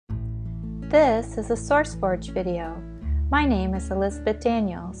This is a SourceForge video. My name is Elizabeth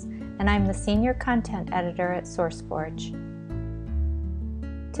Daniels, and I'm the Senior Content Editor at SourceForge.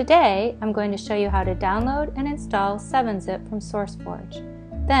 Today, I'm going to show you how to download and install 7-Zip from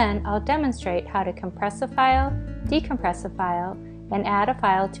SourceForge. Then, I'll demonstrate how to compress a file, decompress a file, and add a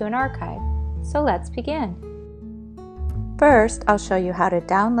file to an archive. So let's begin. First, I'll show you how to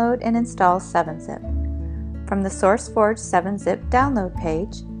download and install 7-Zip. From the SourceForge 7-Zip download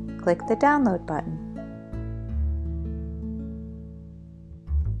page, click the Download button.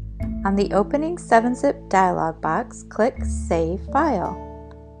 On the opening 7-Zip dialog box, click Save File.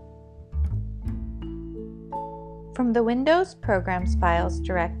 From the Windows Programs Files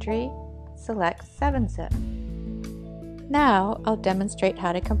directory, select 7-Zip. Now, I'll demonstrate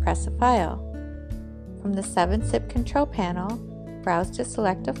how to compress a file. From the 7-Zip control panel, browse to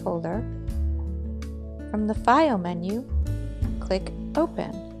select a folder. From the File menu, click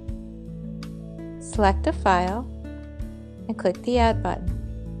Open. Select a file and click the Add button.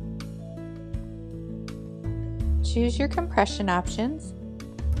 Choose your compression options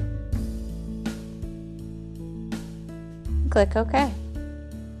and click OK.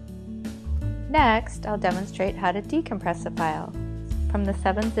 Next, I'll demonstrate how to decompress a file. From the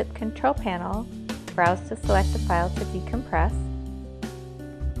 7-Zip control panel, browse to select a file to decompress,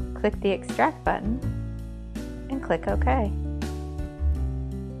 click the Extract button, and click OK.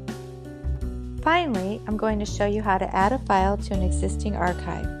 Finally, I'm going to show you how to add a file to an existing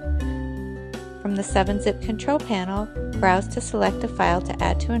archive. From the 7-Zip control panel, browse to select a file to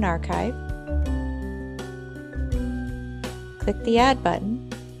add to an archive, click the Add button,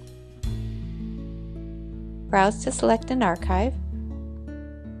 browse to select an archive,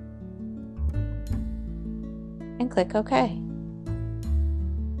 and click OK.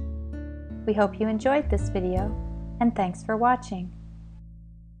 We hope you enjoyed this video, and thanks for watching.